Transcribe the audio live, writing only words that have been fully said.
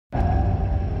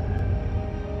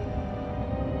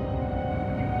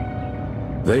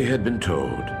They had been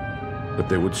told that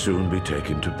they would soon be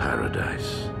taken to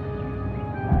paradise.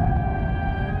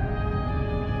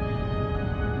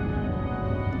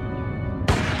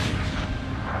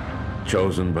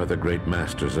 Chosen by the great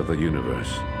masters of the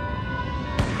universe,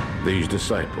 these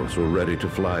disciples were ready to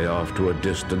fly off to a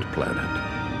distant planet.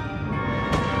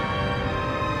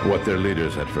 What their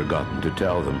leaders had forgotten to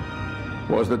tell them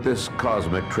was that this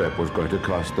cosmic trip was going to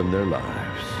cost them their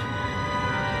lives.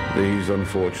 These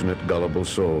unfortunate, gullible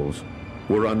souls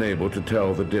were unable to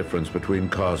tell the difference between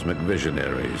cosmic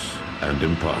visionaries and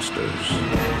impostors.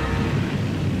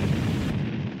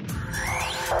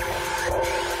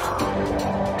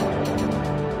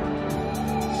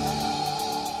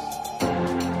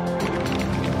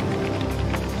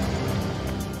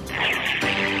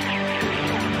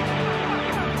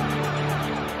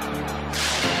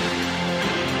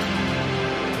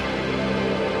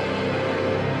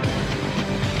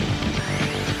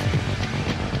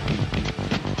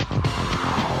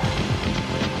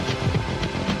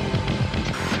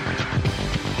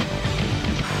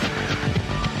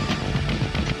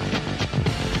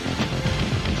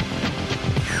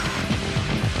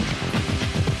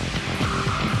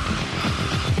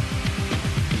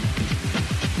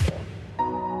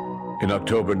 In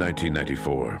October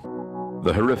 1994,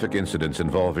 the horrific incidents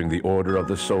involving the Order of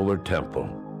the Solar Temple,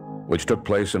 which took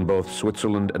place in both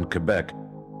Switzerland and Quebec,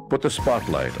 put the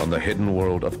spotlight on the hidden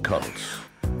world of cults,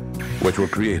 which were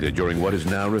created during what is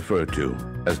now referred to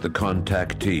as the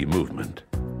contactee movement.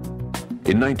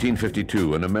 In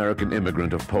 1952, an American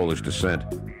immigrant of Polish descent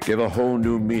gave a whole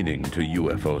new meaning to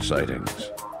UFO sightings.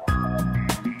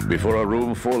 Before a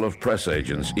room full of press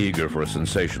agents eager for a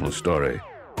sensational story,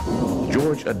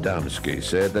 George Adamski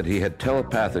said that he had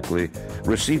telepathically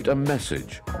received a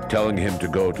message telling him to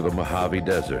go to the Mojave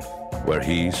Desert, where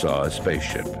he saw a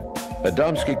spaceship.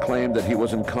 Adamski claimed that he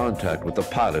was in contact with the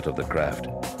pilot of the craft,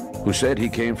 who said he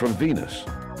came from Venus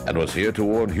and was here to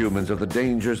warn humans of the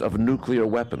dangers of nuclear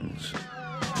weapons.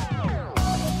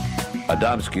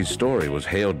 Adamski's story was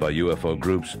hailed by UFO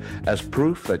groups as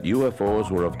proof that UFOs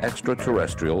were of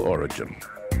extraterrestrial origin.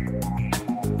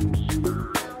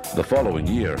 The following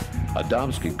year,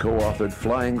 Adamski co-authored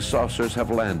Flying Saucers Have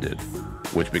Landed,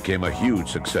 which became a huge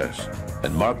success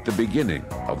and marked the beginning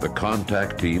of the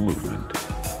contactee movement.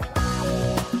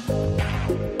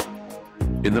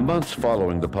 In the months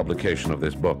following the publication of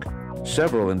this book,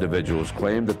 several individuals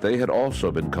claimed that they had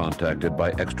also been contacted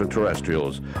by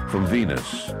extraterrestrials from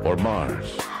Venus or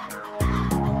Mars.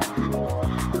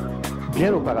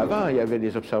 Well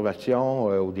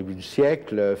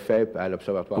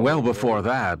before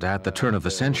that, at the turn of the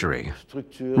century,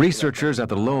 researchers at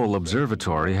the Lowell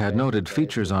Observatory had noted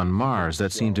features on Mars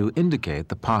that seemed to indicate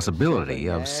the possibility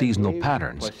of seasonal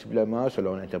patterns.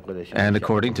 And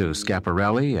according to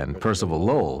Schiaparelli and Percival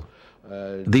Lowell,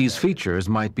 these features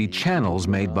might be channels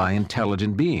made by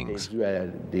intelligent beings. In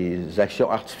the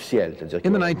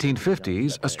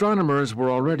 1950s, astronomers were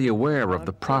already aware of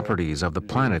the properties of the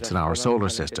planets in our solar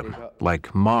system,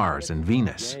 like Mars and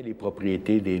Venus.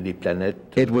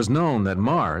 It was known that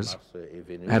Mars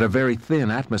had a very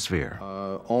thin atmosphere.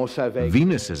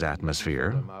 Venus's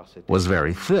atmosphere was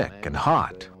very thick and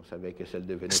hot.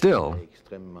 Still,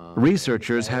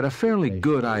 researchers had a fairly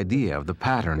good idea of the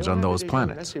patterns on those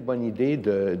planets.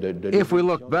 If we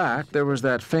look back, there was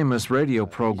that famous radio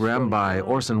program by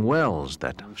Orson Welles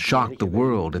that shocked the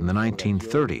world in the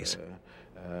 1930s,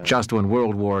 just when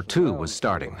World War II was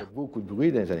starting.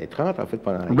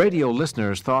 Radio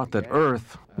listeners thought that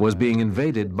Earth was being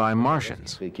invaded by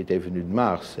Martians.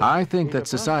 I think that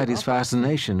society's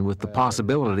fascination with the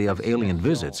possibility of alien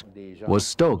visits was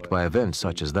stoked by events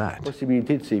such as that.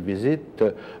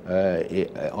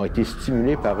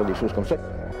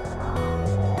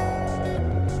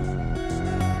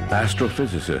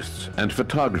 Astrophysicists and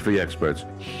photography experts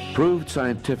proved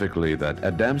scientifically that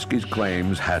Adamski's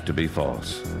claims had to be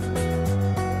false.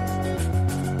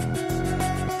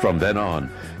 From then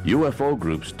on, UFO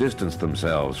groups distanced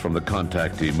themselves from the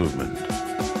contactee movement.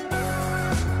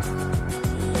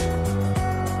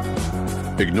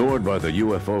 Ignored by the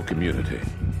UFO community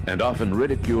and often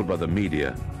ridiculed by the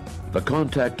media, the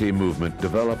contactee movement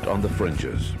developed on the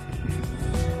fringes.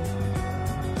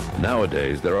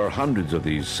 Nowadays, there are hundreds of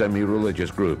these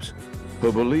semi-religious groups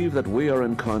who believe that we are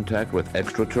in contact with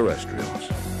extraterrestrials.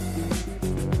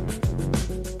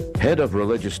 Head of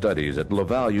religious studies at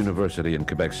Laval University in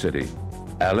Quebec City,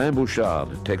 Alain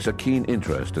Bouchard takes a keen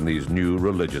interest in these new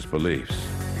religious beliefs.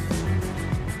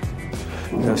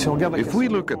 If we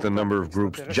look at the number of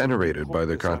groups generated by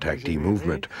the contactee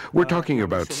movement, we're talking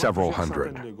about several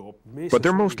hundred. But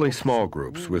they're mostly small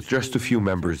groups with just a few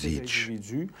members each.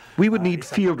 We would need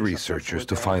field researchers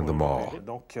to find them all.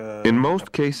 In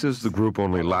most cases, the group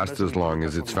only lasts as long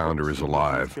as its founder is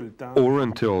alive, or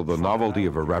until the novelty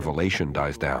of a revelation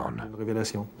dies down.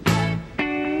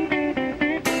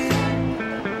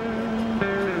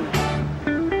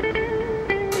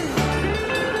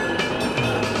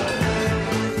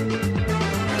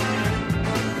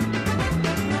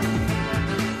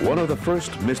 One of the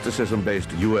first mysticism-based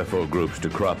UFO groups to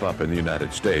crop up in the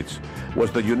United States was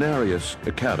the Unarius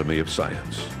Academy of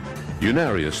Science.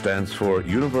 Unarius stands for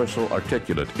Universal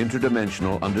Articulate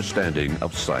Interdimensional Understanding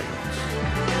of Science.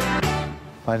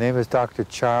 My name is Dr.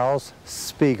 Charles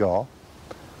Spiegel.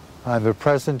 I'm the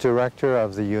present director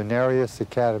of the Unarius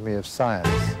Academy of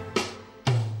Science.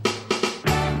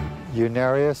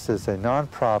 Unarius is a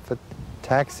non-profit,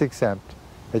 tax-exempt,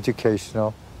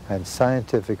 educational, and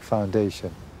scientific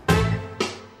foundation.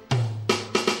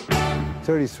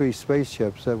 33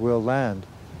 spaceships that will land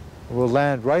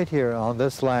right here on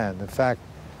this land. In fact,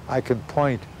 I can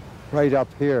point right up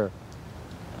here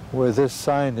where this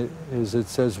sign is. It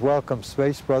says, "Welcome,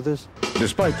 Space Brothers."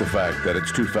 Despite the fact that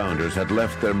its two founders had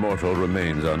left their mortal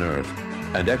remains on Earth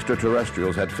and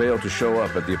extraterrestrials had failed to show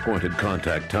up at the appointed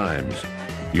contact times,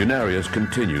 Unarius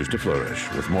continues to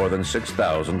flourish with more than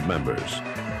 6,000 members.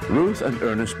 Ruth and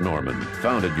Ernest Norman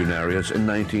founded Unarius in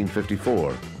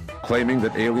 1954, claiming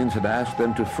that aliens had asked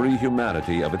them to free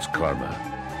humanity of its karma.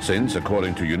 Since,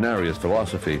 according to Unarius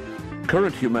philosophy,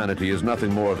 current humanity is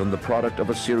nothing more than the product of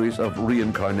a series of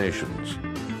reincarnations.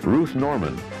 Ruth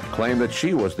Norman claimed that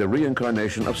she was the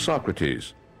reincarnation of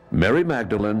Socrates, Mary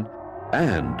Magdalene,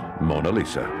 and Mona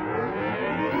Lisa.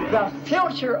 The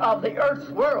future of the Earth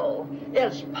world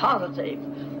is positive,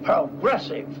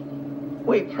 progressive.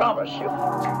 We promise you.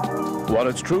 While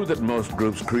it's true that most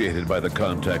groups created by the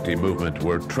contactee movement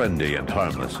were trendy and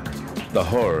harmless, the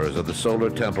horrors of the solar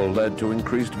temple led to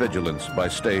increased vigilance by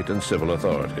state and civil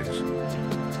authorities.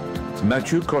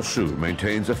 Mathieu Cossu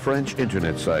maintains a French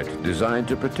internet site designed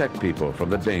to protect people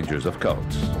from the dangers of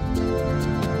cults.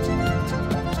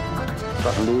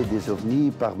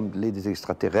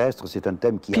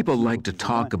 People like to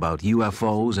talk about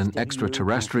UFOs and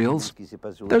extraterrestrials.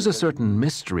 There's a certain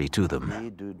mystery to them.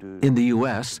 In the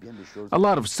US, a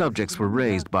lot of subjects were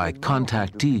raised by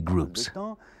contactee groups.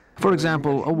 For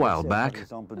example, a while back,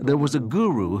 there was a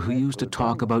guru who used to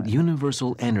talk about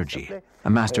universal energy, a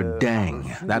Master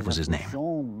Dang, that was his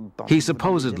name. He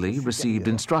supposedly received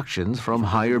instructions from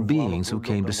higher beings who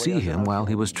came to see him while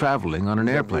he was traveling on an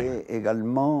airplane.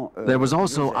 There was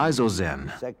also Isozen,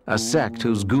 a sect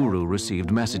whose guru received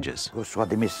messages.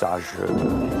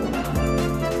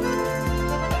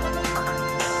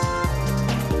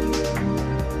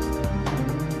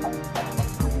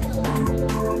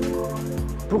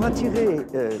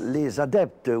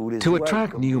 To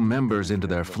attract new members into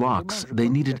their flocks, they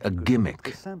needed a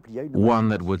gimmick, one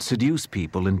that would seduce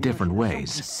people in different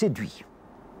ways.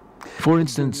 For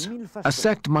instance, a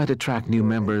sect might attract new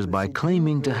members by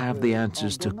claiming to have the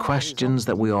answers to questions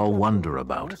that we all wonder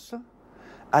about.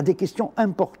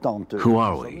 Who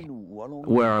are we?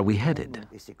 Where are we headed?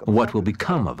 What will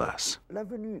become of us?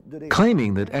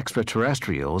 Claiming that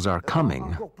extraterrestrials are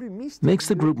coming makes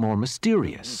the group more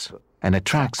mysterious and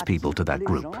attracts people to that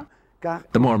group.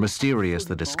 The more mysterious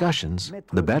the discussions,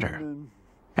 the better.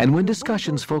 And when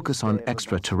discussions focus on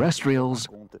extraterrestrials,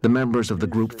 the members of the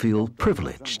group feel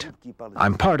privileged.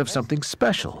 I'm part of something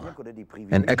special,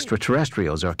 and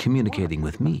extraterrestrials are communicating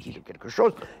with me.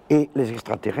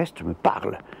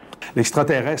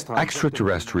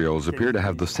 Extraterrestrials appear to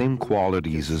have the same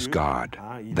qualities as God.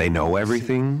 They know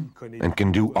everything and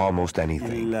can do almost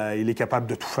anything.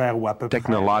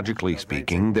 Technologically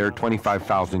speaking, they're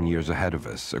 25,000 years ahead of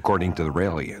us, according to the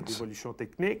Raelians.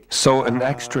 So an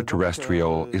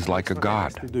extraterrestrial is like a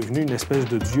god.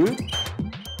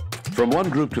 From one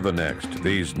group to the next,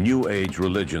 these New Age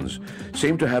religions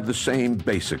seem to have the same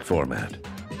basic format.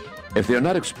 If they are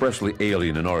not expressly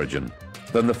alien in origin,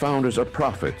 then the founders are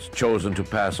prophets chosen to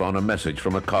pass on a message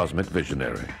from a cosmic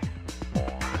visionary.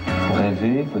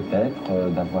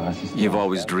 You've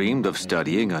always dreamed of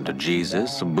studying under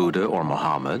Jesus, Buddha, or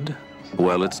Muhammad?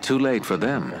 Well, it's too late for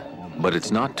them, but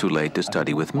it's not too late to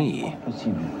study with me.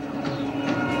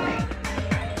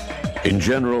 In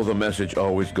general, the message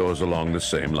always goes along the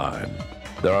same line.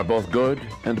 There are both good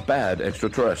and bad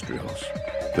extraterrestrials.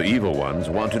 The evil ones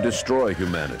want to destroy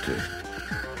humanity,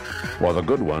 while the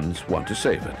good ones want to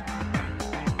save it.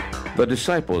 The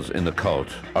disciples in the cult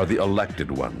are the elected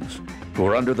ones, who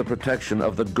are under the protection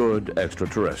of the good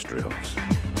extraterrestrials.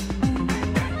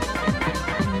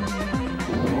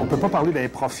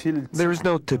 There is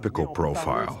no typical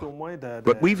profile,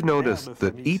 but we've noticed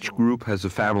that each group has a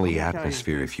family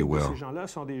atmosphere, if you will.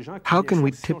 How can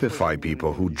we typify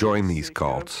people who join these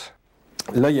cults?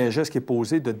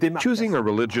 Choosing a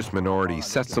religious minority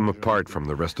sets them apart from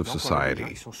the rest of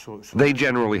society. They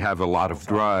generally have a lot of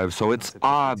drive, so it's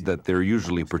odd that they're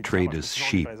usually portrayed as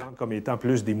sheep.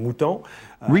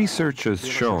 Research has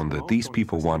shown that these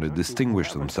people want to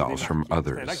distinguish themselves from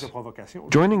others.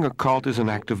 Joining a cult is an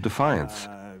act of defiance,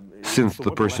 since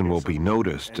the person will be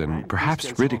noticed and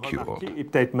perhaps ridiculed.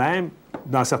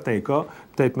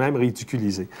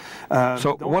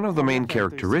 So one of the main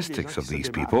characteristics of these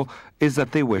people is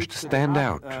that they wish to stand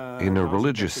out in a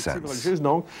religious sense.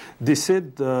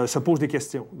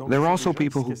 They're also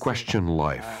people who question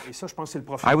life.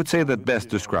 I would say that best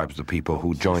describes the people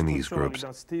who join these groups.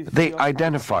 They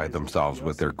identify themselves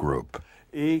with their group.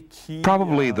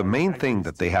 Probably the main thing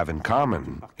that they have in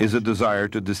common is a desire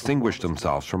to distinguish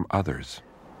themselves from others.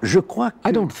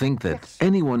 I don't think that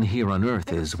anyone here on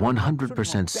Earth is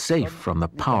 100% safe from the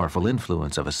powerful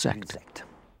influence of a sect.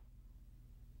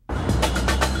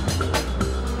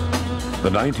 The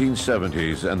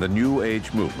 1970s and the New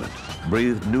Age movement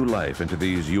breathed new life into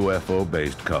these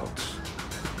UFO-based cults.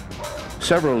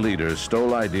 Several leaders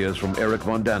stole ideas from Erich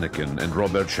von Däniken and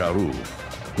Robert Charroux,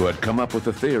 who had come up with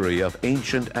the theory of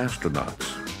ancient astronauts.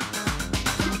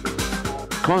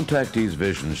 Contactees'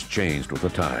 visions changed with the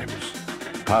times.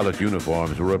 Pilot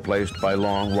uniforms were replaced by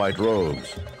long white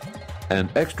robes, and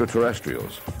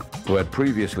extraterrestrials, who had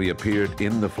previously appeared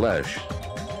in the flesh,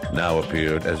 now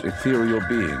appeared as ethereal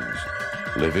beings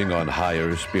living on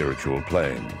higher spiritual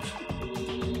planes.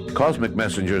 Cosmic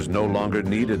messengers no longer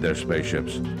needed their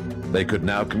spaceships. They could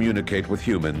now communicate with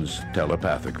humans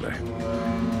telepathically.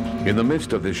 In the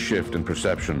midst of this shift in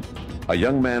perception, a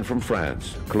young man from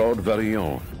France, Claude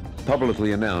Varillon,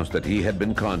 publicly announced that he had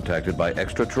been contacted by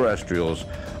extraterrestrials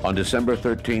on December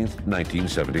 13,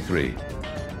 1973.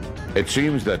 It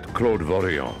seems that Claude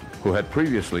Varillon, who had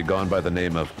previously gone by the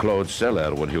name of Claude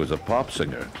Seller when he was a pop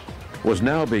singer, was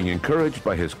now being encouraged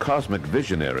by his cosmic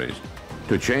visionaries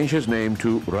to change his name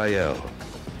to Raël,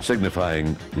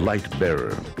 signifying light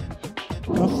bearer.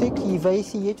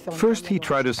 First, he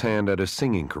tried his hand at a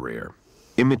singing career,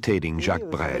 imitating Jacques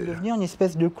Brel.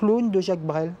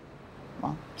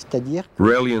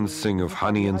 Raelians sing of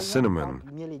honey and cinnamon,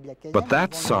 but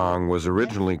that song was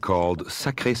originally called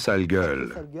Sacré Sale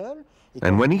Gueule,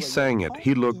 and when he sang it,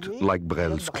 he looked like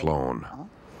Brel's clone.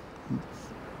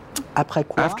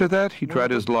 After that, he tried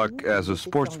his luck as a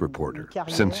sports reporter,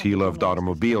 since he loved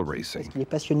automobile racing.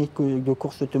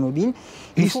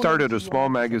 He started a small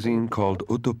magazine called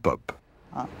Autopop.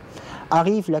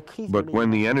 But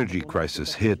when the energy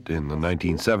crisis hit in the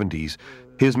 1970s,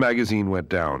 his magazine went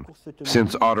down,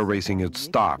 since auto racing had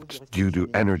stopped due to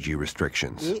energy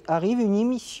restrictions.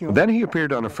 Then he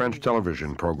appeared on a French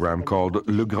television program called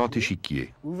Le Grand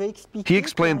Échiquier. He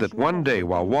explained that one day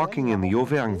while walking in the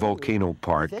Auvergne volcano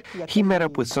park, he met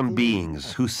up with some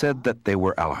beings who said that they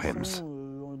were Elohims.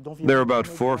 They're about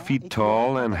 4 feet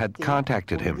tall and had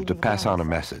contacted him to pass on a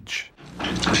message. In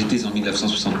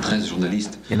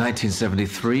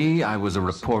 1973, I was a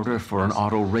reporter for an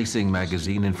auto racing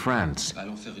magazine in France.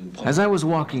 As I was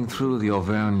walking through the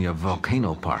Auvergne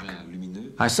volcano park,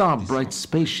 I saw a bright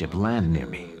spaceship land near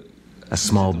me. A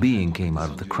small being came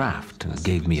out of the craft and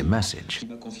gave me a message,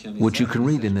 which you can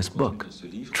read in this book,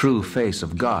 True Face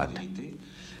of God.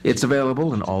 It's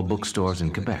available in all bookstores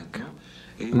in Quebec.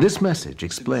 This message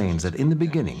explains that in the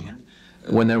beginning,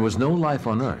 when there was no life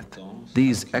on Earth,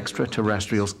 these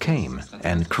extraterrestrials came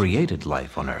and created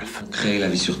life on Earth.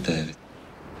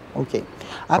 Okay.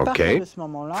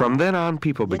 From then on,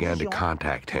 people began to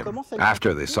contact him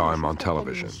after they saw him on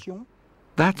television.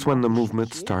 That's when the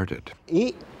movement started.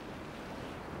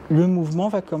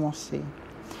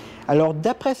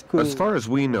 As far as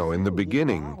we know, in the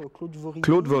beginning,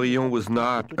 Claude Varillon was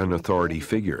not an authority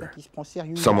figure,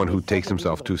 someone who takes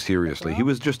himself too seriously. He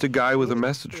was just a guy with a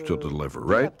message to deliver,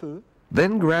 right?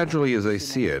 Then gradually, as I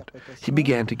see it, he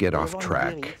began to get off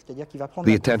track.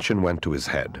 The attention went to his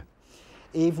head.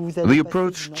 The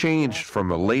approach changed from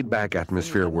a laid-back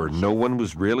atmosphere where no one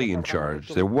was really in charge,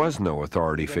 there was no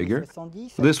authority figure.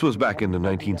 This was back in the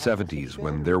 1970s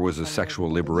when there was a sexual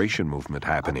liberation movement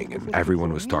happening and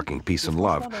everyone was talking peace and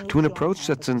love, to an approach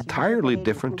that's entirely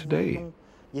different today.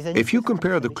 If you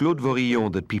compare the Claude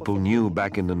Vaurilon that people knew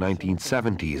back in the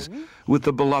 1970s with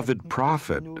the beloved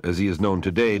prophet, as he is known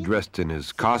today, dressed in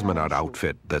his cosmonaut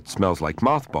outfit that smells like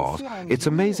mothballs, it's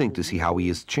amazing to see how he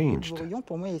has changed.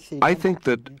 I think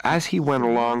that as he went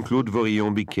along, Claude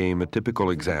Vaurilon became a typical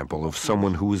example of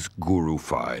someone who is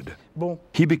guru-fied.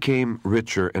 He became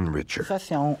richer and richer.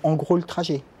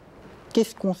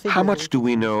 How much do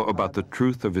we know about the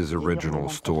truth of his original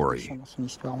story?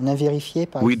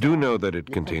 We do know that it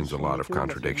contains a lot of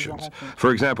contradictions.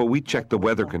 For example, we checked the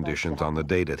weather conditions on the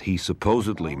day that he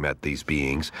supposedly met these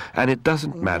beings, and it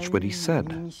doesn't match what he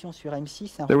said.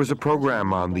 There was a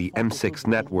program on the M6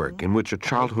 network in which a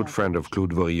childhood friend of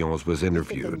Claude Vaurilon's was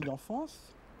interviewed.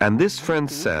 And this friend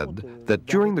said that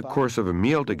during the course of a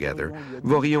meal together,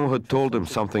 Vaurilon had told him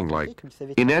something like,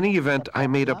 "In any event, I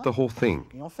made up the whole thing.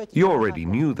 You already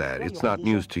knew that. It's not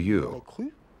news to you."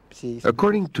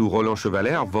 According to Roland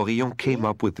Chevalère, Vaurilon came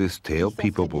up with this tale,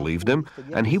 people believed him,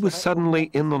 and he was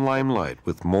suddenly in the limelight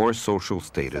with more social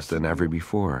status than ever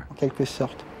before.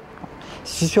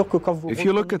 If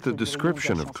you look at the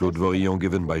description of Claude Vaurilon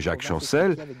given by Jacques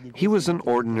Chancel, he was an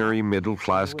ordinary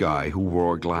middle-class guy who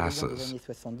wore glasses.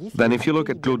 Then if you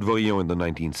look at Claude Vaurilon in the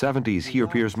 1970s, he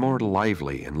appears more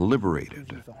lively and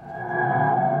liberated.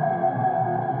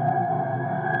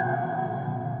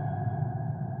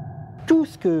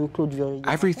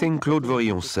 Everything Claude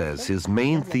Vaurilon says, his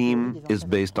main theme is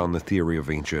based on the theory of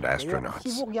ancient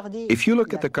astronauts. If you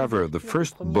look at the cover of the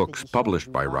first books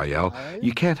published by Raël,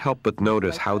 you can't help but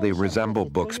notice how they resemble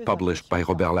books published by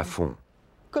Robert Laffont,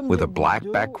 with a black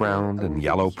background and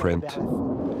yellow print.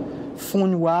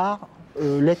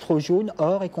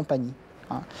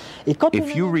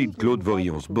 If you read Claude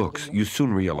Vaurilon's books, you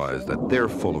soon realize that they're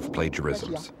full of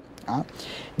plagiarisms.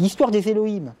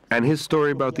 And his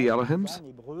story about the Elohims?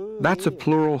 That's a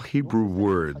plural Hebrew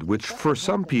word, which for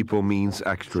some people means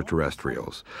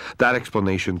extraterrestrials. That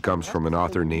explanation comes from an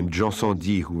author named Jean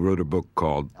Sondier, who wrote a book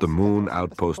called The Moon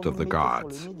Outpost of the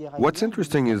Gods. What's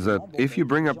interesting is that if you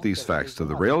bring up these facts to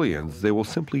the Raëlians, they will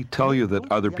simply tell you that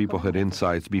other people had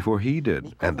insights before he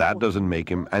did, and that doesn't make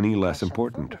him any less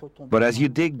important. But as you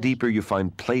dig deeper, you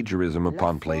find plagiarism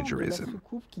upon plagiarism.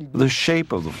 The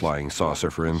shape of the flying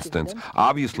saucer, for instance,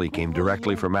 obviously came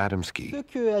directly from Adamski.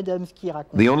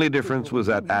 The only difference was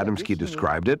that Adamski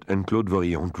described it and Claude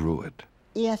Vaurilon drew it.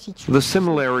 The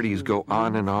similarities go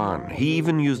on and on. He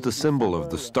even used the symbol of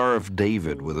the Star of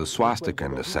David with a swastika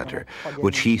in the center,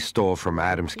 which he stole from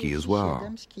Adamski as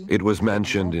well. It was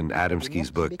mentioned in Adamski's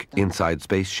book, Inside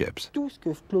Spaceships.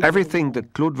 Everything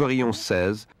that Claude Vaurilon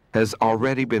says has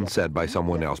already been said by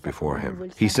someone else before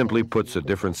him. He simply puts a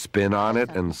different spin on it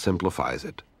and simplifies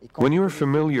it. When you're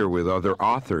familiar with other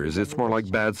authors, it's more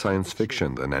like bad science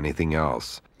fiction than anything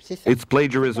else. It's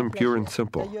plagiarism pure and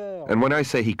simple. And when I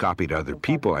say he copied other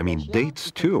people, I mean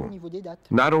dates too.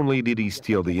 Not only did he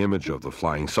steal the image of the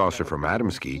flying saucer from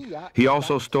Adamski, he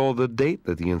also stole the date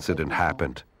that the incident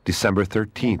happened, December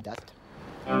 13th.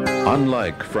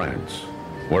 Unlike France,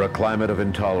 where a climate of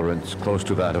intolerance close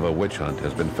to that of a witch hunt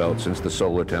has been felt since the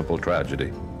Solar Temple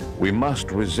tragedy, we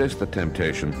must resist the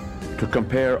temptation to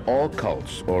compare all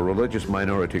cults or religious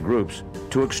minority groups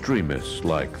to extremists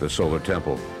like the Solar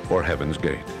Temple or Heaven's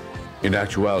Gate. In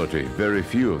actuality, very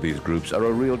few of these groups are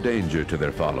a real danger to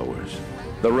their followers.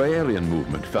 The Raëlian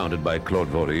movement founded by Claude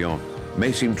Vaurilon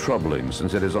may seem troubling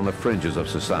since it is on the fringes of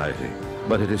society,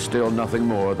 but it is still nothing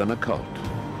more than a cult.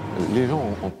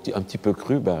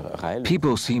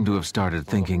 People seem to have started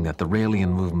thinking that the Raëlian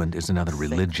movement is another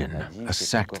religion, a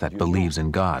sect that believes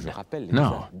in God.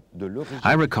 No.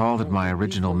 I recall that my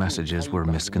original messages were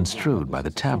misconstrued by the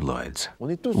tabloids.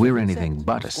 We're anything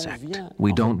but a sect.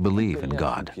 We don't believe in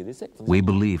God. We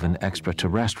believe in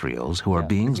extraterrestrials who are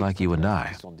beings like you and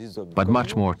I, but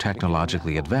much more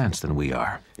technologically advanced than we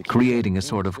are, creating a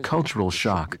sort of cultural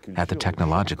shock at the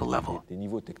technological level.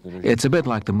 It's a bit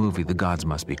like the movie The Gods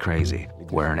Must Be Crazy,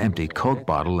 where an empty Coke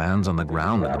bottle lands on the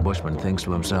ground and the bushman thinks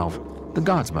to himself, the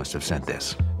gods must have sent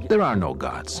this. There are no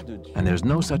gods, and there's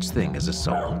no such thing as a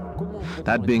soul.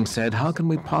 That being said, how can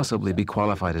we possibly be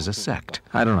qualified as a sect?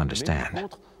 I don't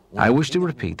understand. I wish to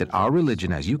repeat that our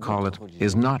religion, as you call it,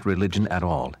 is not religion at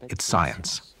all. It's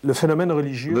science. The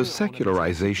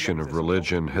secularization of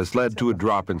religion has led to a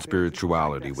drop in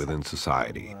spirituality within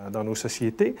society.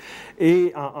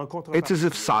 It's as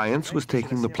if science was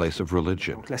taking the place of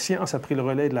religion.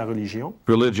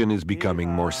 Religion is becoming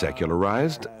more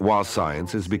secularized, while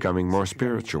science is becoming more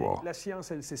spiritual.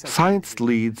 Science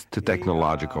leads to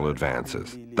technological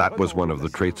advances. That was one of the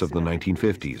traits of the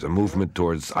 1950s, a movement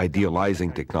towards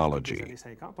idealizing technology technology.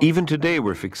 Even today,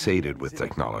 we're fixated with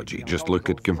technology. Just look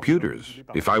at computers.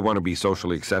 If I want to be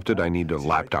socially accepted, I need a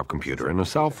laptop computer and a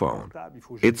cell phone.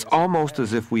 It's almost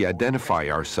as if we identify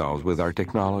ourselves with our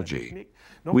technology.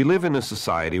 We live in a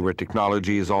society where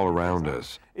technology is all around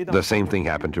us. The same thing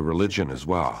happened to religion as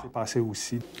well.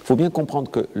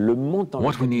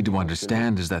 What we need to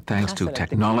understand is that thanks to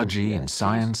technology and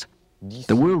science,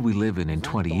 the world we live in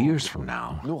 20 years from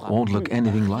now won't look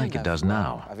anything like it does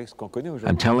now.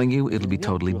 I'm telling you, it'll be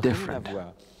totally different.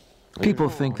 People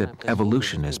think that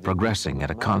evolution is progressing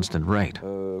at a constant rate,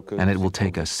 and it will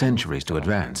take us centuries to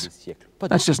advance.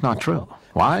 That's just not true.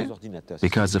 Why?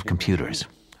 Because of computers.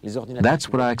 That's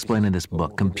what I explain in this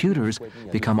book. Computers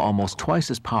become almost twice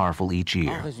as powerful each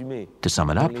year. To sum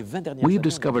it up, we've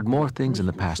discovered more things in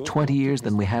the past 20 years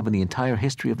than we have in the entire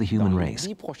history of the human race.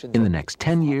 In the next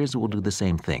 10 years, we'll do the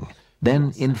same thing.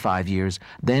 Then in 5 years,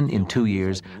 then in 2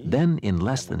 years, then in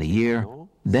less than a year,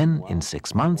 then in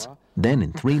 6 months, then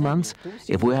in 3 months.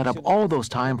 If we add up all those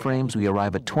time frames, we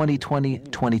arrive at 2020,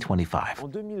 2025.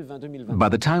 By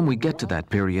the time we get to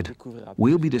that period,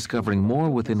 we'll be discovering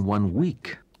more within 1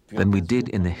 week than we did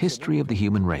in the history of the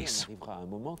human race.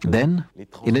 Then,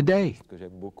 in a day.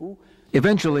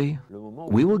 Eventually,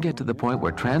 we will get to the point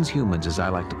where transhumans, as I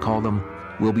like to call them,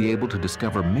 will be able to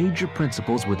discover major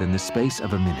principles within the space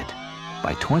of a minute.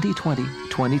 By 2020,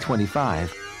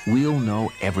 2025, we'll know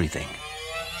everything.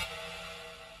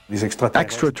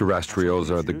 Extraterrestrials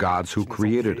are the gods who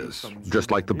created us, just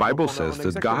like the Bible says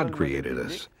that God created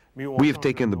us. We have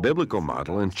taken the biblical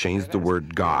model and changed the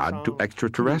word God to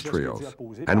extraterrestrials.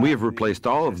 And we have replaced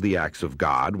all of the acts of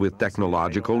God with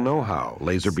technological know-how,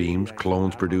 laser beams,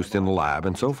 clones produced in the lab,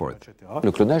 and so forth.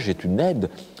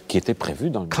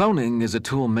 Cloning is a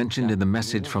tool mentioned in the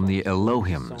message from the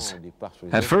Elohims.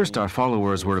 At first, our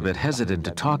followers were a bit hesitant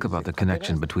to talk about the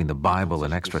connection between the Bible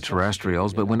and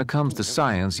extraterrestrials, but when it comes to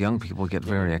science, young people get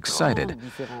very excited.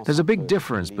 There's a big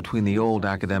difference between the old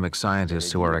academic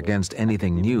scientists who are against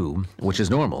anything new, which is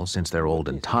normal since they're old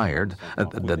and tired,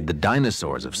 the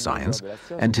dinosaurs of science,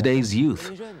 and today's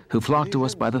youth, who flock to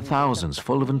us by the thousands,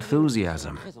 full of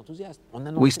enthusiasm.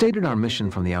 We stated our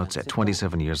mission from the outset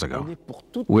 27 years ago.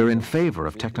 We're in favor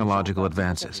of technological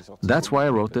advances. That's why I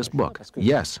wrote this book,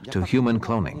 Yes to Human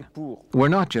Cloning. We're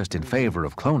not just in favor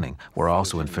of cloning, we're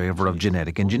also in favor of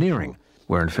genetic engineering.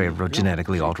 We're in favor of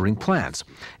genetically altering plants.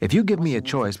 If you give me a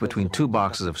choice between 2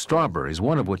 boxes of strawberries,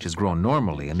 one of which is grown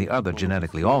normally and the other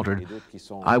genetically altered,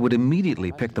 I would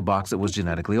immediately pick the box that was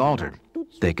genetically altered.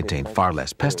 They contain far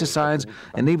less pesticides,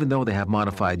 and even though they have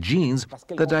modified genes,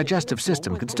 the digestive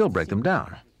system can still break them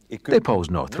down. They pose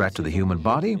no threat to the human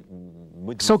body.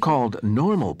 So-called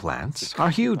normal plants are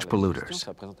huge polluters.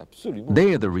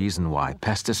 They are the reason why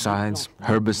pesticides,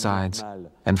 herbicides,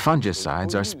 and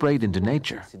fungicides are sprayed into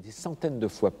nature.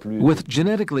 With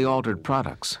genetically altered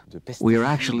products, we are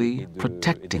actually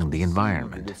protecting the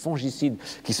environment.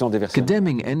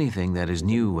 Condemning anything that is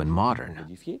new and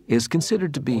modern is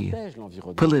considered to be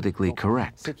politically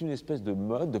correct.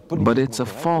 But it's a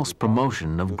false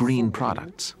promotion of green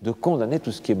products.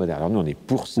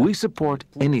 We support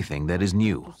anything that is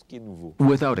new,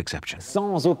 without exception.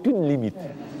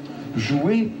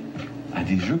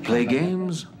 Play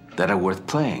games that are worth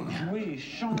playing.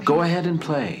 Go ahead and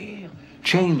play.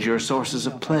 Change your sources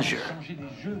of pleasure.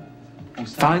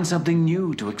 Find something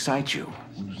new to excite you.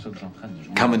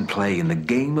 Come and play in the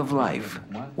game of life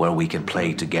where we can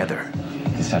play together.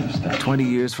 20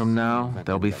 years from now,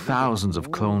 there'll be thousands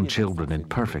of cloned children in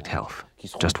perfect health.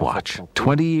 Just watch.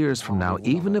 20 years from now,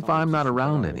 even if I'm not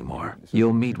around anymore,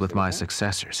 you'll meet with my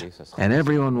successors. And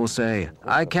everyone will say,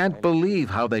 I can't believe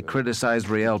how they criticized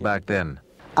Rael back then.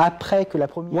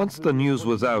 Once the news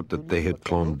was out that they had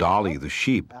cloned Dolly the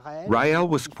sheep, Rael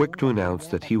was quick to announce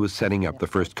that he was setting up the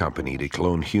first company to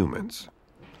clone humans.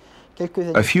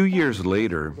 A few years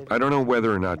later, I don't know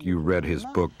whether or not you read his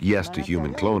book, Yes to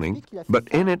Human Cloning, but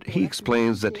in it he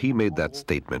explains that he made that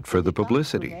statement for the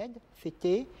publicity.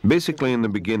 Basically, in the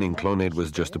beginning, Clonaid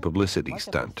was just a publicity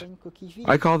stunt.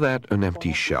 I call that an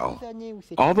empty shell.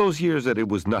 All those years that it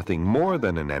was nothing more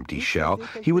than an empty shell,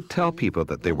 he would tell people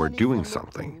that they were doing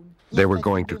something. They were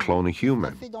going to clone a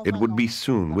human. It would be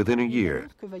soon, within a year.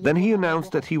 Then he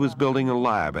announced that he was building a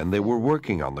lab and they were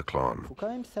working on the clone.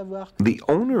 The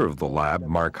owner of the lab,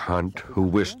 Mark Hunt, who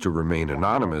wished to remain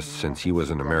anonymous since he was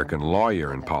an American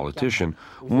lawyer and politician,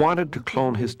 wanted to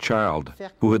clone his child,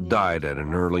 who had died at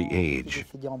an early age.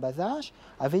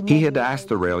 He had asked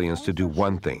the Raelians to do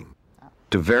one thing.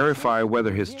 to verify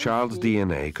whether his child's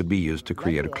DNA could be used to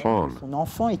create a clone.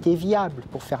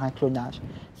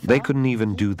 They couldn't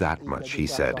even do that much, he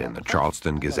said in the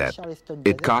Charleston Gazette.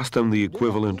 It cost them the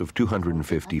equivalent of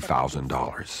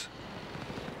 $250,000.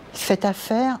 Cette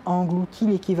affaire a englouti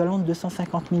l'équivalent de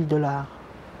 $250,000.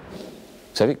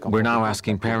 We're now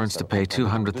asking parents to pay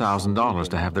 $200,000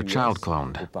 to have their child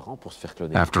cloned.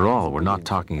 After all, we're not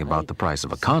talking about the price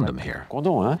of a condom here.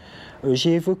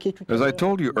 As I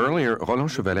told you earlier,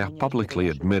 Roland Chevalier publicly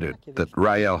admitted that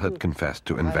Raël had confessed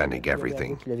to inventing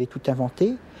everything.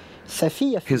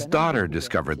 His daughter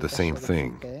discovered the same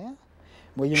thing.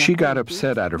 She got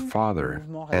upset at her father,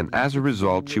 and as a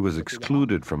result, she was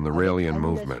excluded from the Raëlian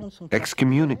movement,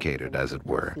 excommunicated, as it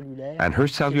were, and her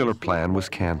cellular plan was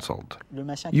canceled.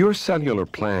 Your cellular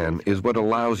plan is what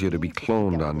allows you to be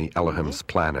cloned on the Elohim's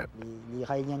planet.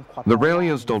 The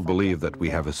Raëlians don't believe that we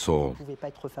have a soul.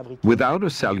 Without a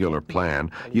cellular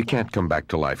plan, you can't come back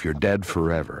to life. You're dead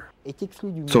forever.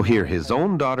 So here, his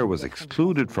own daughter was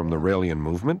excluded from the Raëlian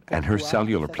movement, and her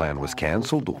cellular plan was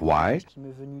canceled. Why?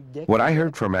 What I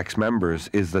heard from ex-members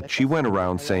is that she went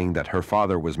around saying that her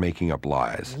father was making up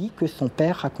lies.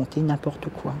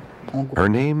 Her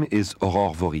name is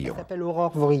Aurore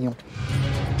Vorillon.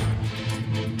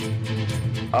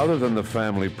 Other than the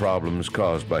family problems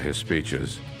caused by his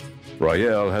speeches,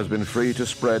 Raël has been free to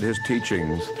spread his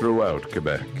teachings throughout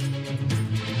Quebec.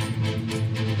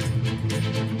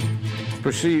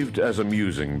 Perceived as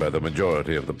amusing by the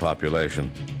majority of the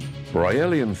population,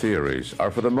 Raëlian theories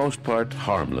are for the most part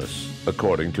harmless,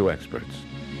 according to experts.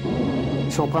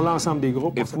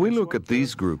 If we look at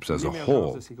these groups as a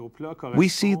whole, we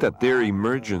see that their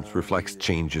emergence reflects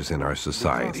changes in our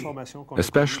society,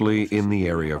 especially in the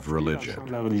area of religion.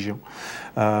 The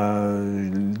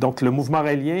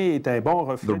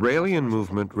Raëlian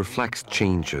movement reflects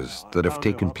changes that have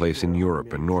taken place in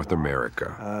Europe and North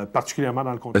America,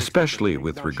 especially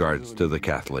with regards to the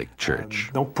Catholic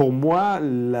Church. I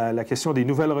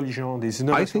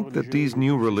think that these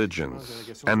new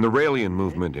religions, and the Raëlian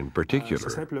movement in particular,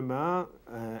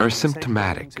 are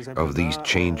symptomatic of these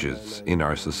changes in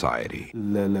our society.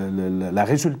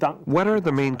 What are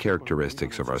the main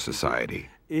characteristics of our society?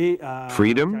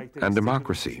 Freedom and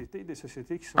democracy.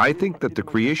 I think that the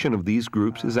creation of these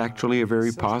groups is actually a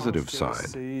very positive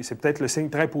sign.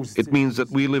 It means that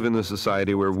we live in a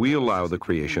society where we allow the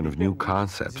creation of new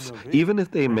concepts, even if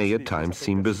they may at times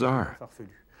seem bizarre.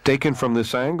 Taken from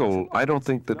this angle, I don't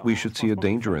think that we should see a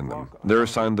danger in them. They're a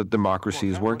sign that democracy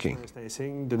is working.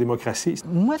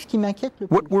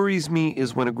 What worries me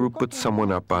is when a group puts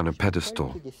someone up on a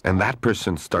pedestal, and that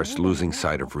person starts losing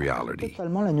sight of reality.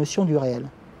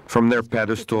 From their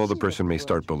pedestal, the person may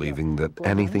start believing that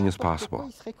anything is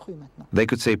possible. They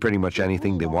could say pretty much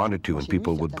anything they wanted to, and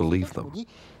people would believe them.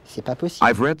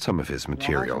 I've read some of his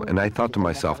material, and I thought to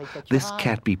myself, this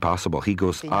can't be possible. He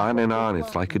goes on and on.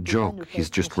 It's like a joke. He's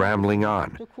just rambling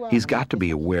on. He's got to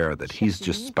be aware that he's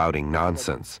just spouting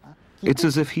nonsense. It's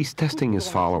as if he's testing his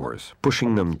followers,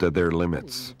 pushing them to their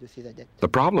limits. The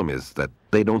problem is that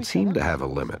they don't seem to have a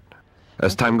limit.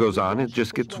 As time goes on, it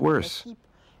just gets worse.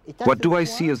 What do I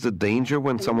see as the danger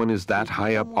when someone is that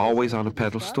high up, always on a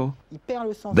pedestal?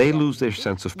 They lose their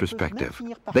sense of perspective.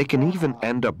 They can even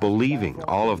end up believing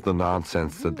all of the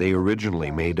nonsense that they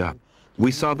originally made up.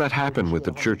 We saw that happen with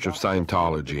the Church of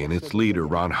Scientology and its leader,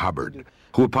 Ron Hubbard,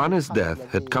 who upon his death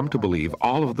had come to believe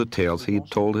all of the tales he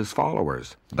had told his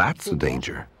followers. That's the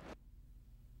danger.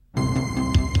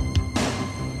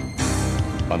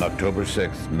 On October 6,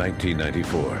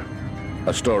 1994,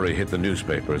 a story hit the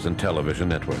newspapers and television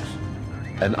networks.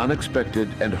 An unexpected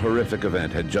and horrific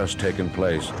event had just taken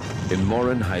place in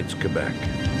Morin Heights, Quebec.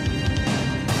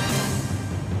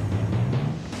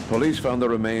 Police found the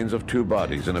remains of 2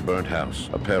 bodies in a burnt house,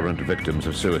 apparent victims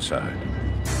of suicide.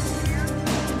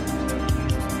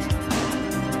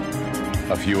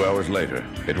 A few hours later,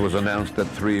 it was announced that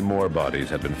 3 more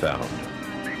bodies had been found.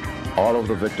 All of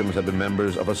the victims had been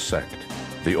members of a sect,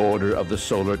 the Order of the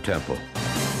Solar Temple.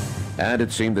 And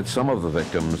it seemed that some of the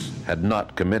victims had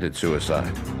not committed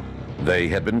suicide. They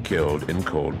had been killed in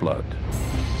cold blood.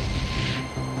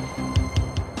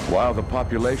 While the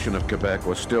population of Quebec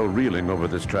was still reeling over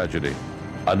this tragedy,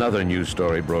 another news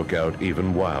story broke out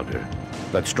even wilder,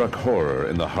 that struck horror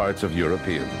in the hearts of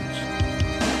Europeans.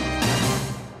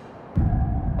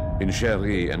 In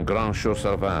Chéry and Grand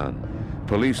Chaux-Servan,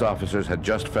 police officers had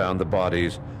just found the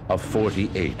bodies of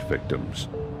 48 victims,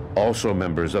 also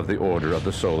members of the Order of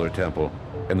the Solar Temple,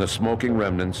 in the smoking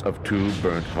remnants of 2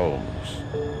 burnt homes.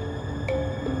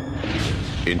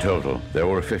 In total, there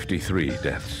were 53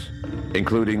 deaths,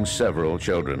 including several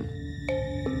children.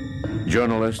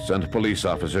 Journalists and police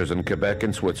officers in Quebec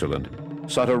and Switzerland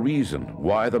sought a reason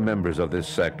why the members of this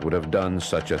sect would have done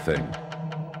such a thing,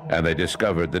 and they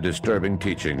discovered the disturbing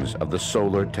teachings of the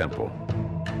Solar Temple.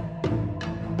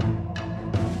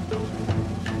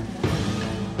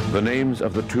 The names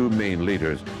of the two main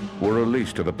leaders were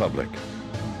released to the public: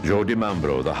 Joe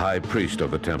DiMambro, the high priest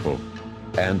of the temple,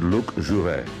 and Luc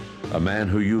Jouret, a man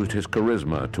who used his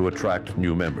charisma to attract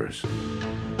new members.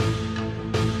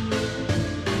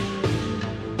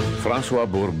 François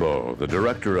Bourbeau, the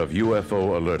director of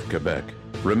UFO Alert Quebec,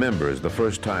 remembers the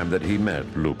first time that he met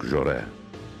Luc Jouret.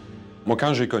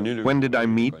 When did I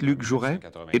meet Luc Jouret?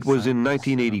 It was in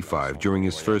 1985 during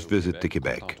his first visit to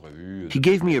Quebec. He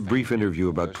gave me a brief interview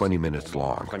about 20 minutes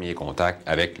long.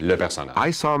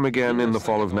 I saw him again in the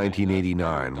fall of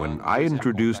 1989 when I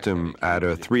introduced him at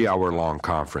a 3-hour-long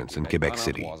conference in Quebec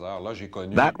City.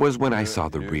 That was when I saw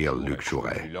the real Luc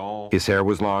Jouret. His hair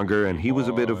was longer and he was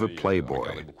a bit of a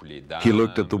playboy. He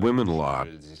looked at the women a lot,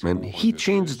 and he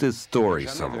changed his story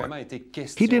somewhat.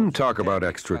 He didn't talk about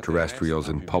extraterrestrials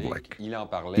in public.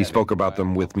 He spoke about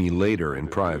them with me later in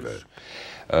private.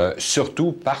 But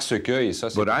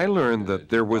I learned that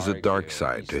there was a dark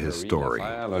side to his story.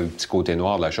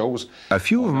 A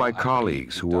few of my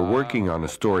colleagues who were working on a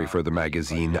story for the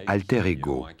magazine Alter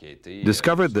Ego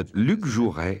discovered that Luc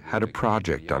Jouret had a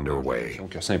project underway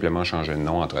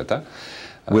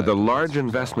with a large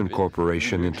investment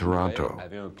corporation in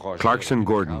Toronto, Clarkson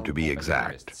Gordon to be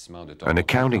exact, an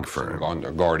accounting firm,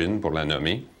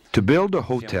 to build a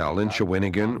hotel in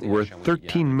Shawinigan worth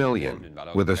 $13 million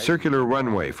with a circular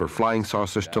runway for flying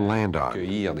saucers to land on.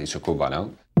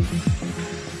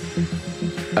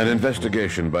 An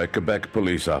investigation by Quebec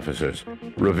police officers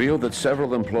revealed that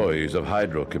several employees of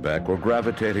Hydro-Quebec were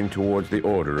gravitating towards the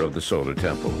Order of the Solar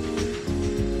Temple.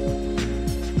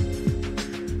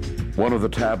 One of the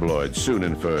tabloids soon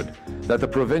inferred that the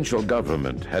provincial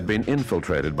government had been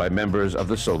infiltrated by members of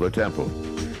the Solar Temple.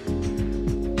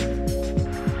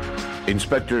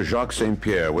 Inspector Jacques St.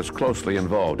 Pierre was closely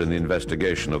involved in the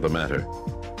investigation of the matter.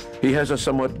 He has a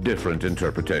somewhat different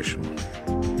interpretation.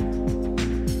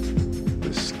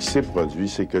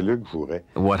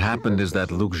 What happened is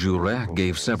that Luc Jouret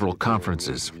gave several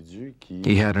conferences.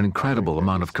 He had an incredible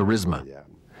amount of charisma.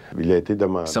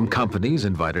 Some companies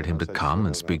invited him to come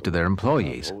and speak to their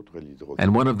employees,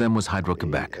 and one of them was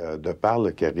Hydro-Quebec.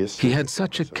 He had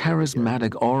such a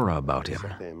charismatic aura about him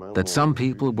that some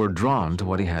people were drawn to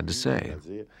what he had to say.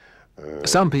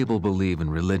 Some people believe in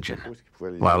religion,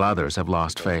 while others have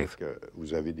lost faith.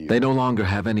 They no longer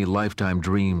have any lifetime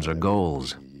dreams or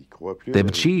goals. They've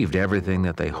achieved everything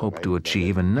that they hoped to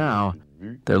achieve, and now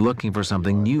they're looking for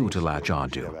something new to latch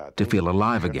onto, to feel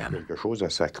alive again.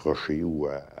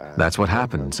 That's what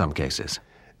happened in some cases.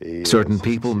 Certain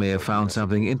people may have found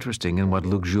something interesting in what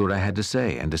Luc Jouret had to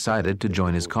say and decided to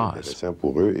join his cause.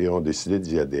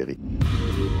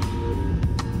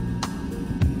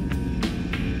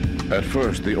 At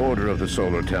first, the Order of the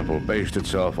Solar Temple based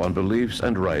itself on beliefs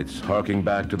and rites harking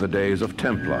back to the days of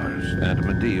Templars and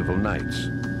medieval knights,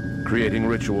 creating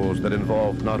rituals that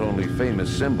involved not only famous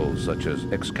symbols such as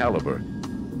Excalibur,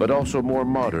 but also more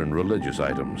modern religious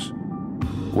items.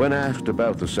 When asked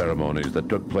about the ceremonies that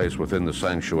took place within the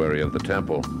sanctuary of the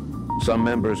temple, some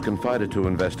members confided to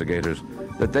investigators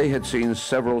that they had seen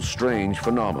several strange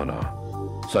phenomena,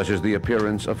 such as the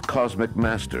appearance of cosmic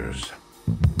masters.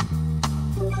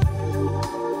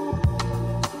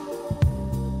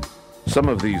 Some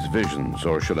of these visions,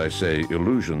 or should I say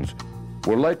illusions,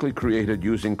 were likely created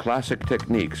using classic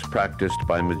techniques practiced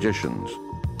by magicians,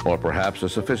 or perhaps a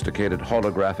sophisticated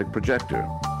holographic projector.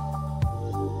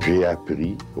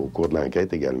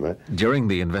 During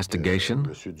the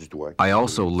investigation, I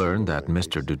also learned that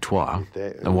Mr. Dutoit,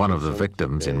 one of the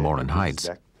victims in Morin Heights,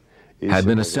 had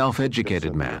been a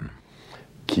self-educated man.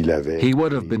 He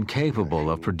would have been capable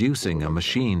of producing a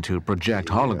machine to project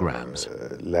holograms.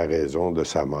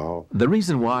 The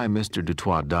reason why Mr.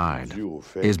 Dutoit died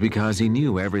is because he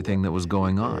knew everything that was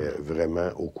going on.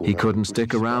 He couldn't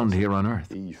stick around here on Earth.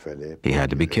 He had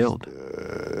to be killed.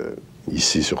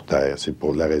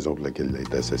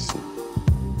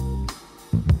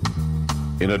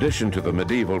 In addition to the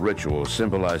medieval rituals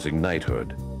symbolizing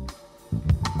knighthood,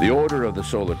 the Order of the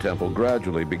Solar Temple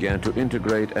gradually began to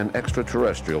integrate an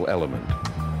extraterrestrial element.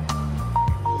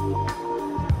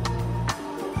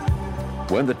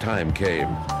 When the time came,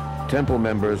 temple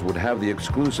members would have the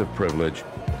exclusive privilege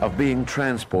of being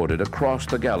transported across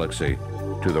the galaxy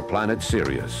to the planet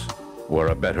Sirius, where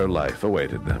a better life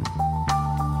awaited them.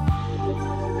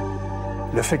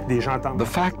 The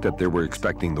fact that they were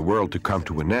expecting the world to come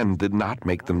to an end did not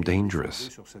make them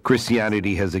dangerous.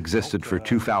 Christianity has existed for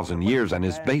 2,000 years and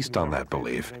is based on that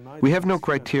belief. We have no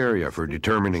criteria for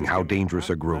determining how dangerous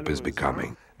a group is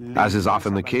becoming. As is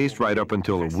often the case, right up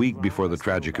until a week before the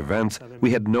tragic events,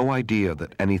 we had no idea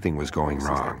that anything was going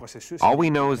wrong. All we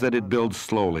know is that it builds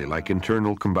slowly, like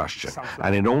internal combustion,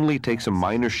 and it only takes a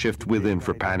minor shift within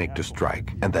for panic to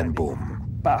strike, and then boom.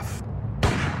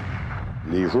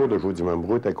 Joe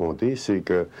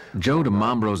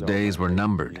DiMambro's days were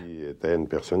numbered.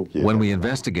 When we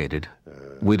investigated,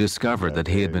 we discovered that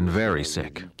he had been very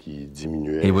sick.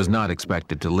 He was not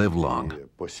expected to live long.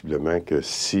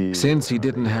 Since he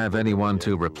didn't have anyone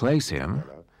to replace him,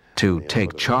 to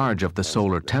take charge of the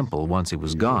solar temple once he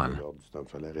was gone,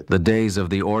 the days of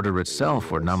the order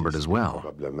itself were numbered as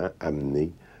well.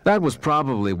 That was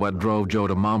probably what drove Joe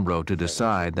DiMambro to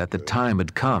decide that the time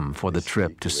had come for the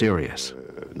trip to Sirius.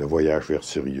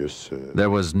 There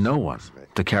was no one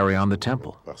to carry on the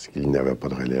temple.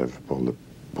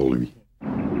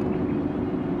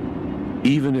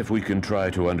 Even if we can try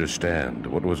to understand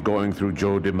what was going through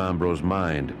Joe DiMambro's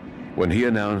mind when he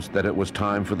announced that it was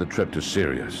time for the trip to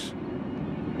Sirius,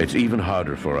 it's even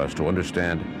harder for us to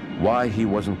understand why he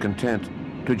wasn't content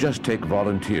to just take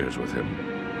volunteers with him,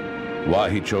 why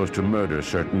he chose to murder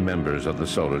certain members of the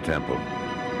Solar Temple.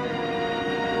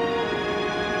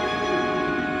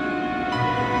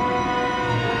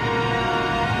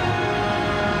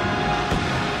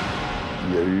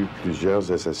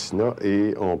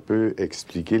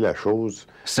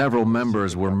 Several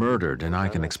members were murdered, and I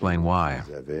can explain why.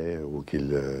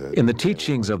 In the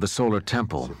teachings of the Solar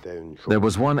Temple, there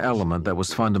was one element that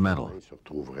was fundamental.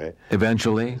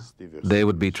 Eventually, they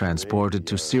would be transported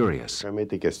to Sirius.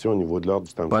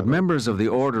 But members of the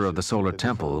Order of the Solar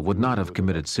Temple would not have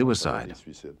committed suicide.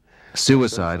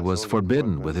 Suicide was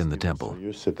forbidden within the temple.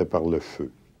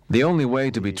 The only way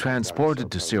to be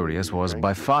transported to Sirius was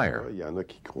by fire.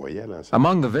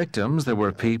 Among the victims, there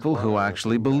were people who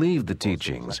actually believed the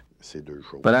teachings.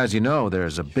 But as you know,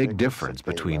 there's a big difference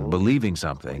between believing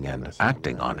something and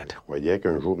acting on it.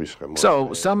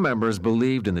 So some members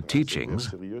believed in the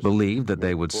teachings, believed that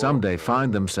they would someday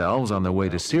find themselves on their way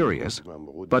to Sirius,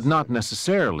 but not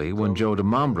necessarily when Joe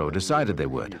DiMambro decided they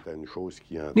would.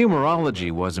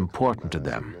 Numerology was important to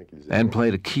them and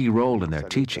played a key role in their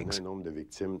teachings.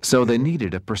 So they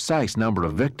needed a precise number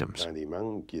of victims.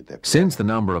 Since the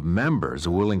number of members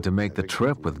willing to make the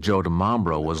trip with Joe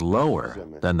DiMambro was lower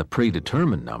than the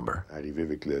predetermined number,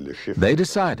 they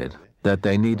decided that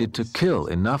they needed to kill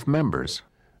enough members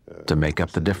to make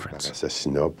up the difference.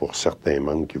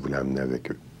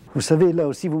 If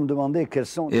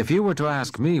you were to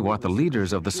ask me what the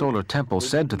leaders of the Solar Temple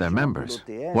said to their members,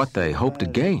 what they hoped to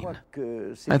gain,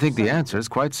 I think the answer is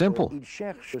quite simple.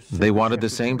 They wanted the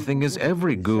same thing as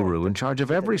every guru in charge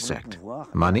of every sect: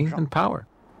 money and power.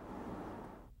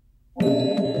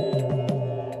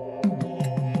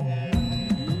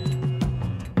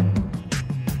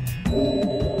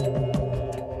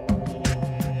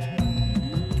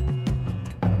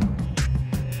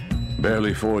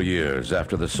 Barely 4 years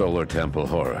after the Solar Temple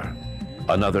horror,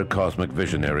 another cosmic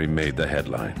visionary made the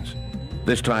headlines.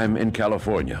 This time in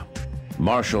California,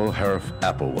 Marshall Herff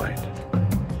Applewhite.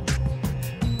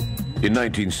 In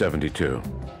 1972,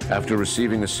 after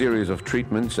receiving a series of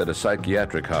treatments at a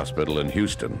psychiatric hospital in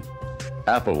Houston,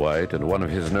 Applewhite and one of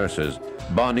his nurses,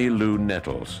 Bonnie Lou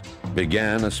Nettles,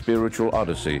 began a spiritual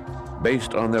odyssey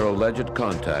based on their alleged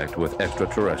contact with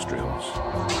extraterrestrials.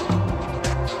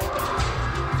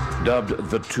 Dubbed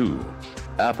the Two,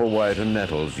 Applewhite and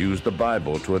Nettles used the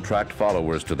Bible to attract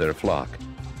followers to their flock,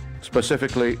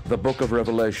 specifically the book of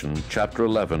Revelation, chapter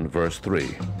 11, verse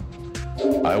 3.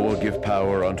 I will give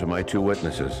power unto my 2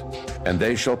 witnesses, and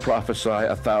they shall prophesy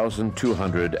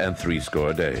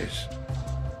 1,260 days.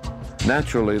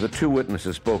 Naturally, the 2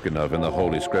 witnesses spoken of in the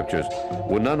Holy Scriptures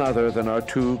were none other than our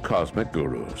 2 cosmic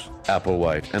gurus,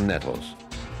 Applewhite and Nettles,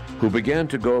 who began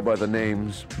to go by the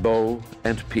names Bo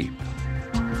and Peep.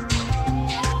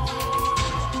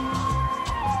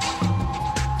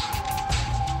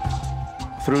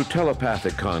 Through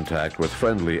telepathic contact with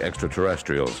friendly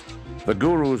extraterrestrials, the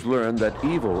gurus learned that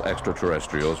evil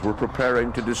extraterrestrials were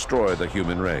preparing to destroy the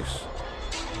human race.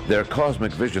 Their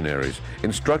cosmic visionaries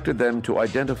instructed them to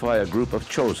identify a group of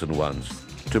chosen ones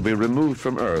to be removed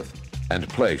from Earth and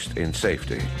placed in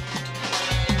safety.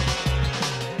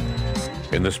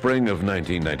 In the spring of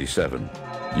 1997,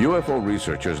 UFO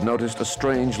researchers noticed a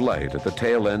strange light at the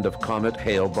tail end of Comet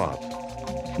Hale-Bopp.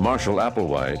 Marshall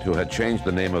Applewhite, who had changed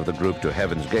the name of the group to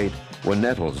Heaven's Gate when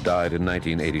Nettles died in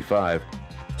 1985,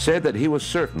 said that he was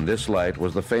certain this light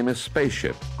was the famous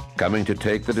spaceship coming to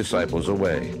take the disciples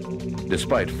away,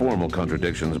 despite formal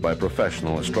contradictions by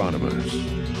professional astronomers.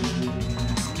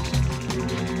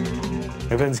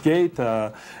 Heaven's Gate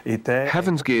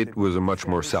was a much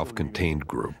more self-contained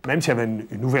group.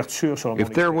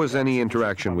 If there was any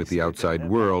interaction with the outside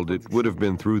world, it would have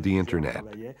been through the internet,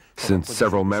 since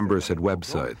several members had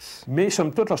websites.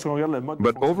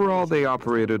 But overall, they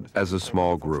operated as a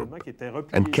small group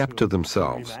and kept to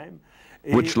themselves,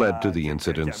 which led to the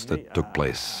incidents that took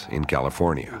place in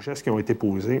California.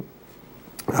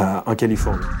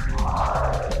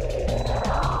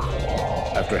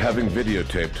 After having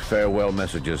videotaped farewell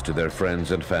messages to their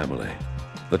friends and family,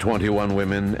 the 21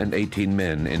 women and 18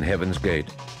 men in Heaven's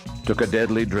Gate took a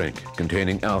deadly drink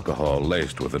containing alcohol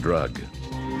laced with a drug.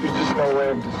 There's just no way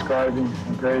of describing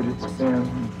how great it's been,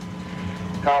 and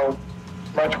how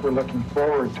much we're looking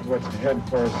forward to what's ahead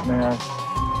for us now.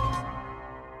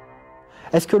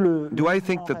 Do I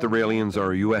think that the Raelians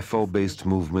are a UFO-based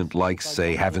movement like,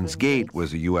 say, Heaven's Gate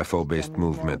was a UFO-based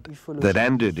movement that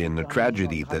ended in a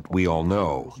tragedy that we all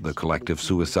know, the collective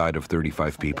suicide of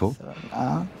 35 people?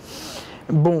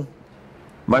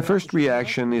 My first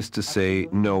reaction is to say,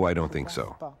 no, I don't think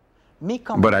so.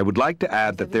 But I would like to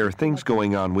add that there are things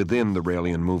going on within the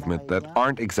Raelian movement that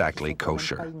aren't exactly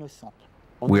kosher.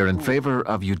 We're in favor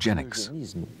of eugenics.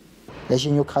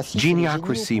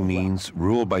 Geniocracy means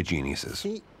rule by geniuses.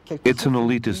 It's an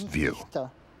elitist view.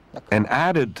 And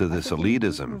added to this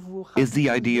elitism is the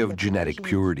idea of genetic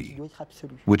purity,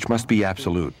 which must be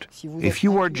absolute. If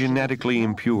you are genetically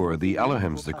impure, the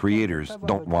Elohims, the creators,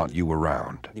 don't want you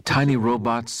around. Tiny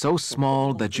robots so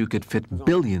small that you could fit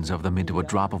billions of them into a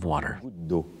drop of water.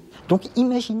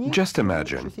 Just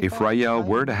imagine if Rael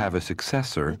were to have a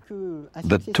successor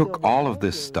that took all of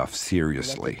this stuff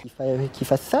seriously.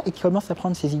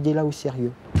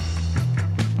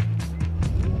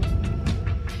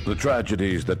 The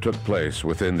tragedies that took place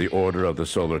within the Order of the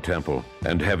Solar Temple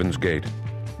and Heaven's Gate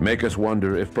make us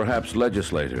wonder if perhaps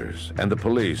legislators and the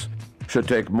police should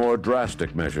take more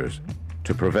drastic measures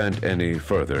to prevent any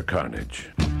further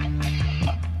carnage.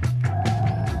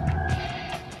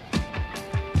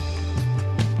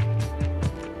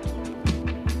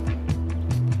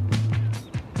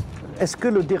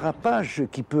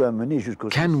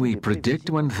 Can we predict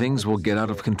when things will get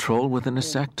out of control within a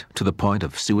sect to the point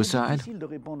of suicide?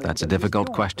 That's a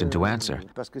difficult question to answer.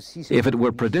 If it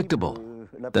were predictable,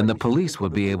 then the police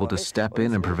would be able to step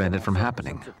in and prevent it from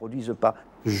happening.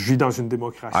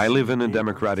 I live in a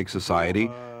democratic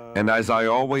society, and as I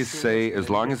always say,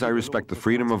 as long as I respect the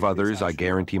freedom of others, I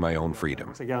guarantee my own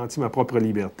freedom.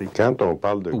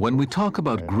 When we talk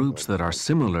about groups that are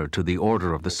similar to the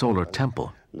Order of the Solar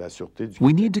Temple,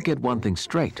 we need to get one thing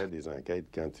straight.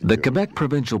 The Quebec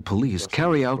Provincial Police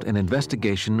carry out an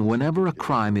investigation whenever a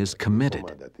crime is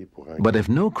committed. But if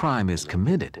no crime is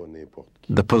committed,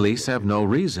 the police have no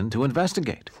reason to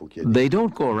investigate. They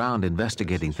don't go around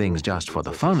investigating things just for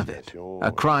the fun of it.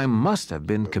 A crime must have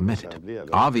been committed.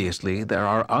 Obviously, there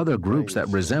are other groups that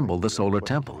resemble the Solar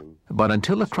Temple. But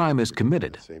until a crime is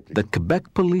committed, the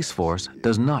Quebec Police Force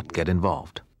does not get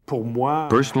involved.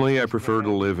 Personally, I prefer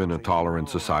to live in a tolerant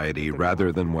society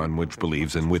rather than one which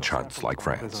believes in witch hunts like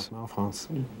France.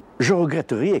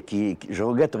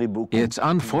 It's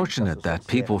unfortunate that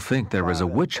people think there is a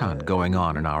witch hunt going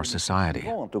on in our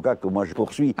society.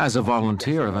 As a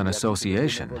volunteer of an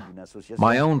association,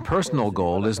 my own personal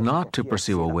goal is not to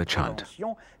pursue a witch hunt.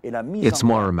 It's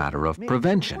more a matter of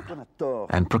prevention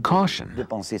and precaution.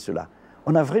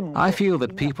 I feel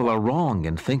that people are wrong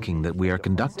in thinking that we are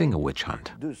conducting a witch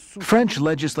hunt. French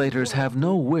legislators have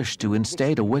no wish to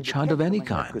instate a witch hunt of any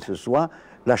kind.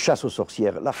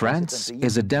 France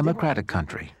is a democratic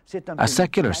country, a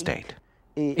secular state.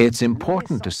 It's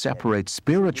important to separate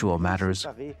spiritual matters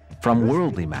from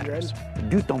worldly matters.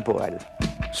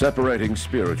 Separating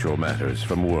spiritual matters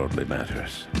from worldly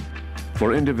matters.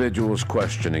 For individuals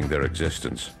questioning their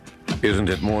existence, isn't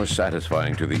it more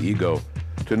satisfying to the ego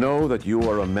to know that you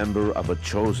are a member of a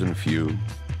chosen few?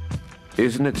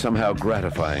 Isn't it somehow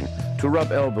gratifying to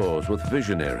rub elbows with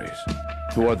visionaries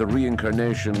who are the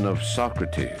reincarnation of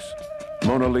Socrates,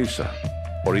 Mona Lisa,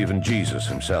 or even Jesus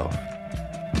himself?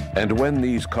 And when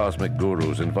these cosmic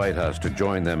gurus invite us to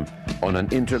join them on an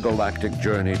intergalactic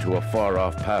journey to a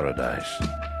far-off paradise,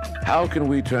 how can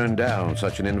we turn down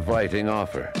such an inviting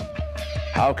offer?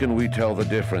 How can we tell the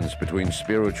difference between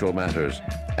spiritual matters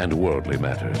and worldly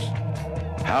matters?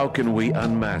 How can we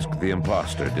unmask the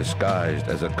imposter disguised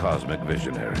as a cosmic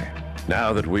visionary?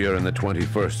 Now that we are in the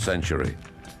 21st century,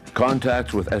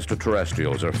 contacts with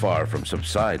extraterrestrials are far from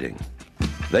subsiding.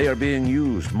 They are being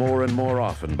used more and more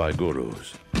often by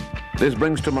gurus. This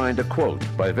brings to mind a quote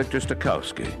by Victor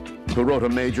Stokowski, who wrote a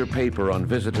major paper on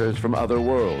visitors from other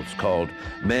worlds called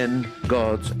Men,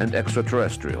 Gods, and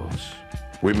Extraterrestrials.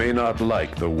 We may not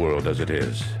like the world as it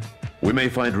is. We may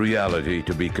find reality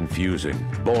to be confusing,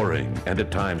 boring, and at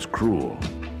times cruel.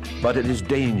 But it is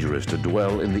dangerous to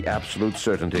dwell in the absolute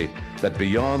certainty that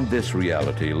beyond this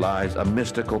reality lies a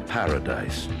mystical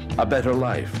paradise, a better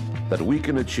life that we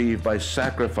can achieve by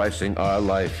sacrificing our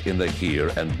life in the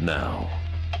here and now.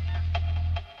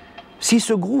 If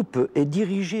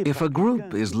a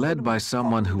group is led by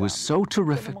someone who is so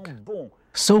terrific,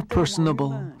 so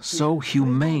personable, so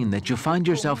humane that you find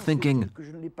yourself thinking,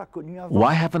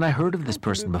 why haven't I heard of this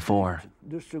person before?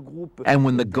 And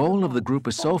when the goal of the group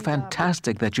is so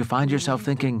fantastic that you find yourself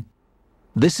thinking,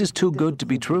 this is too good to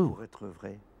be true,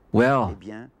 well,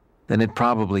 then it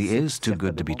probably is too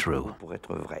good to be true.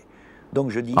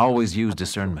 Always use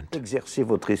discernment.